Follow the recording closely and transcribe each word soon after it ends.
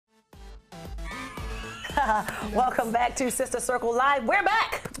Welcome back to Sister Circle Live. We're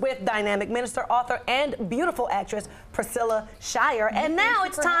back with dynamic minister, author, and beautiful actress Priscilla Shirer. And now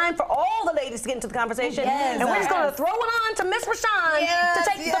it's time for all the ladies to get into the conversation. And we're just going to throw it on to Miss Rashawn to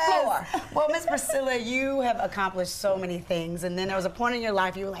take the floor. Well, Miss Priscilla, you have accomplished so many things. And then there was a point in your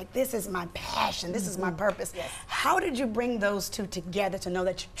life you were like, this is my passion, this is my purpose. How did you bring those two together to know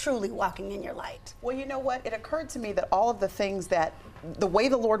that you're truly walking in your light? Well, you know what? It occurred to me that all of the things that the way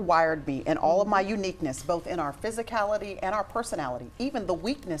the Lord wired me and all of my uniqueness, both in our physicality and our personality, even the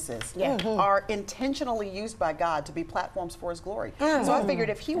weaknesses, are intentionally used by God to be platforms for His glory. So I figured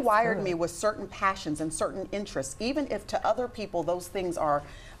if He wired me with certain passions and certain interests, even if to other people those things are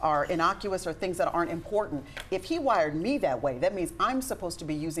innocuous or things that aren't important, if He wired me that way, that means I'm supposed to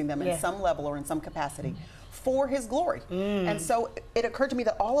be using them in some level or in some capacity for His glory. And so it occurred to me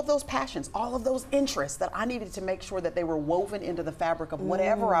that all of those passions, all of those interests, that I needed to make sure that they were woven into the fabric of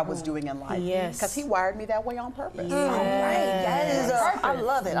whatever I was doing in life. Because He wired me that way on purpose. All right, that is I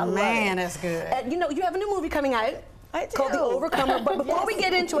love it. I love it. Man, that's good. And you know, you have a new movie coming out called The Overcomer, but before we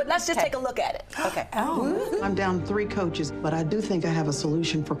get into it, let's just take a look at it. Okay. I'm down 3 coaches, but I do think I have a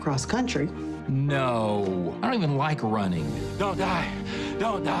solution for cross country. No, I don't even like running. Don't die,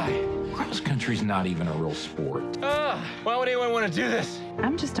 don't die. Cross country's not even a real sport. Why would anyone want to do this?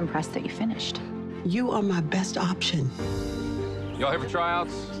 I'm just impressed that you finished. You are my best option. Y'all here for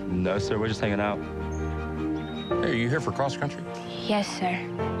tryouts? No, sir, we're just hanging out. Hey, are you here for cross country? Yes, sir.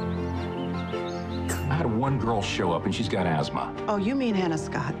 I had one girl show up and she's got asthma. Oh, you mean Hannah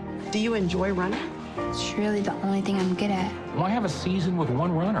Scott. Do you enjoy running? It's really the only thing I'm good at. Why have a season with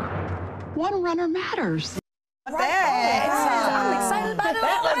one runner? One runner matters. I'm excited about it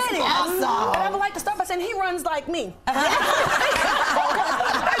already. Awesome. And I would like to start by saying he runs like me. There's a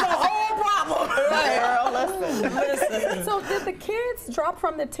whole problem. Girl, listen. So did the kids drop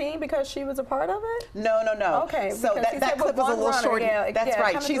from the team because she was a part of it? No, no, no. Okay. So that clip was a little short. That's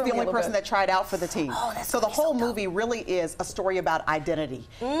right. She's the only person that tried out for the team. So the whole movie really is a story about identity.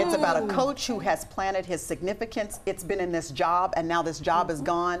 It's about a coach who has planted his significance. It's been in this job, and now this job is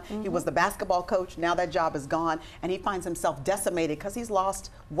gone. He was the basketball coach. Now that job is gone, and he finds himself decimated because he's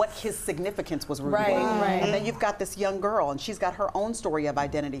lost what his significance was rooted in. And then you've got this young girl, and she's got her own story of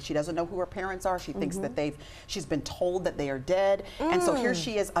identity. She doesn't know who her parents are. She thinks that she's been told that they are dead, and so here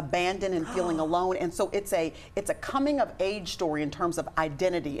she is abandoned and feeling alone. And so it's a coming of age story in terms of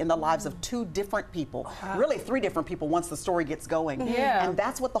identity in the lives of 2 different people, really 3 different people once the story gets going. And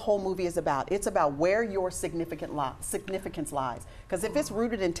that's what the whole movie is about. It's about where your significance lies. Because if it's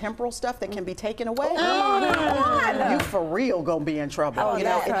rooted in temporal stuff that can be taken away, you for real gonna be in trouble. You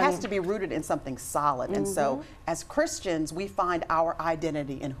know, it has to be rooted in something solid. And so as Christians, we find our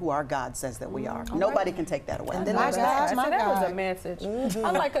identity in who our God says that we are. Nobody can take that away. And then that was a message.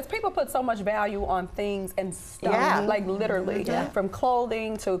 I like, because people put so much value on things and stuff, like literally, from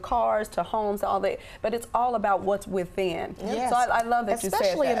clothing to cars to homes to all that, but it's all about what's within. So I love that you said that.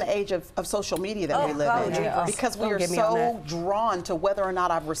 Especially in the age of social media that we live in, because we are so drawn to whether or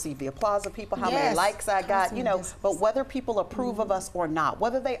not I've received the applause of people, how many likes I got, you know, but whether people approve of us or not,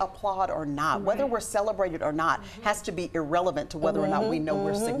 whether they applaud or not, whether we're celebrated or not, has to be irrelevant to whether or not we know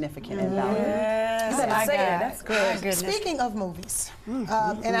we're significant and valuable. That's good. Speaking of movies,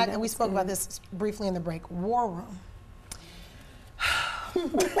 and we spoke about this briefly in the break, War Room.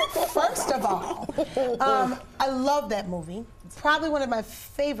 First of all, I love that movie. Probably one of my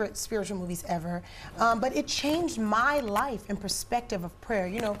favorite spiritual movies ever. But it changed my life and perspective of prayer.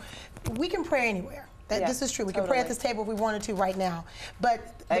 You know, we can pray anywhere. This is true. We can pray at this table if we wanted to right now. But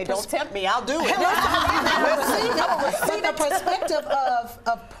hey, don't tempt me. I'll do it. See, the perspective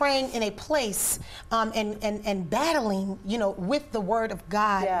of praying in a place and battling, you know, with the Word of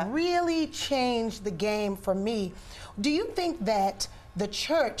God really changed the game for me. Do you think that the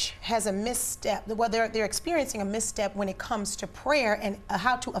church has a misstep, well, they're experiencing a misstep when it comes to prayer and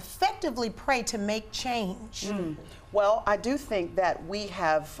how to effectively pray to make change? Well, I do think that we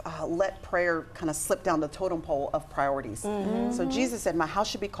have let prayer kind of slip down the totem pole of priorities. So Jesus said, my house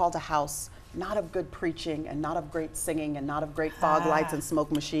should be called a house not of good preaching and not of great singing and not of great fog lights and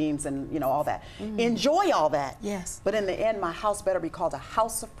smoke machines and, you know, all that. Enjoy all that. Yes. But in the end, my house better be called a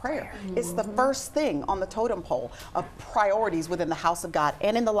house of prayer. It's the first thing on the totem pole of priorities within the house of God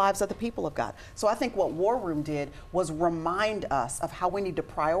and in the lives of the people of God. So I think what War Room did was remind us of how we need to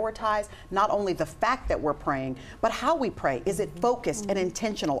prioritize not only the fact that we're praying, but how we pray. Is it focused and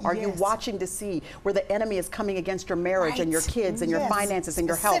intentional? Are you watching to see where the enemy is coming against your marriage and your kids and your finances and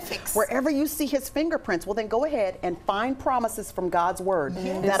your health? Wherever you you see his fingerprints, well then go ahead and find promises from God's word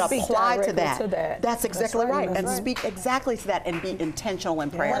that apply to that. That's exactly right. And speak exactly to that and be intentional in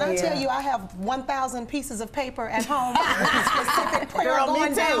prayer. When I tell you I have 1,000 pieces of paper at home with specific prayer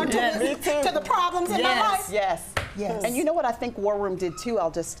going down to the problems in my life. Yes. And you know what I think War Room did too, I'll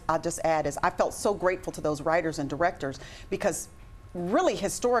just add, is I felt so grateful to those writers and directors, because really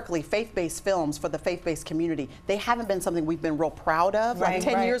historically faith-based films for the faith-based community, they haven't been something we've been real proud of. Like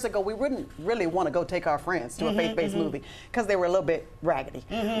 10 years ago, we wouldn't really want to go take our friends to a faith-based movie because they were a little bit raggedy.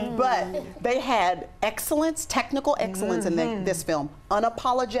 But they had excellence, technical excellence in this film,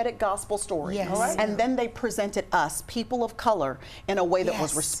 unapologetic gospel story. And then they presented us, people of color, in a way that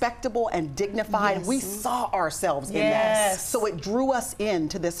was respectable and dignified. We saw ourselves in that. So it drew us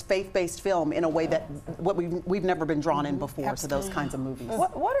into this faith-based film in a way that we've never been drawn in before to those kinds of movies.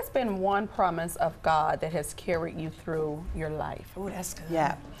 What has been one promise of God that has carried you through your life? Oh, that's good.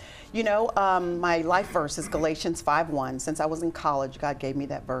 Yeah. You know, my life verse is Galatians 5:1. Since I was in college, God gave me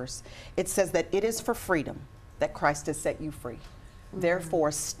that verse. It says that it is for freedom that Christ has set you free.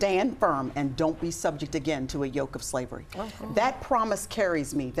 Therefore, stand firm and don't be subject again to a yoke of slavery. That promise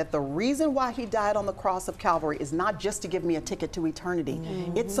carries me that the reason why he died on the cross of Calvary is not just to give me a ticket to eternity.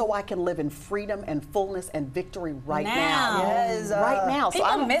 It's so I can live in freedom and fullness and victory right now. Right now. People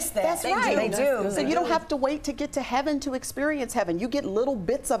so miss that. That's They right. do. So you don't have to wait to get to heaven to experience heaven. You get little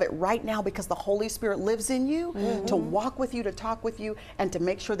bits of it right now because the Holy Spirit lives in you to walk with you, to talk with you, and to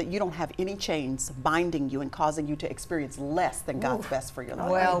make sure that you don't have any chains binding you and causing you to experience less than God's best for your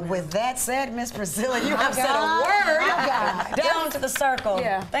life. Well, with that said, Miss Priscilla, you have said a word down to the circle.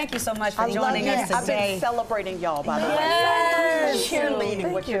 Thank you so much for joining us today. I've been celebrating y'all, by the way.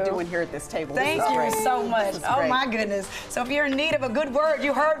 Cheerleading what you're doing here at this table. Thank you so much. Oh my goodness. So if you're in need of a good word,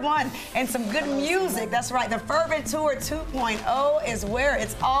 you heard one, and some good music, that's right. The Fervent Tour 2.0 is where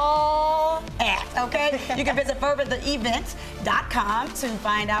it's all at, okay? You can visit ferventtheevent.com to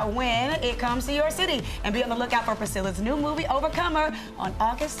find out when it comes to your city. And be on the lookout for Priscilla's new movie, Overcomer, on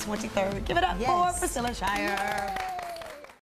August 23rd. Give it up for Priscilla Shirer.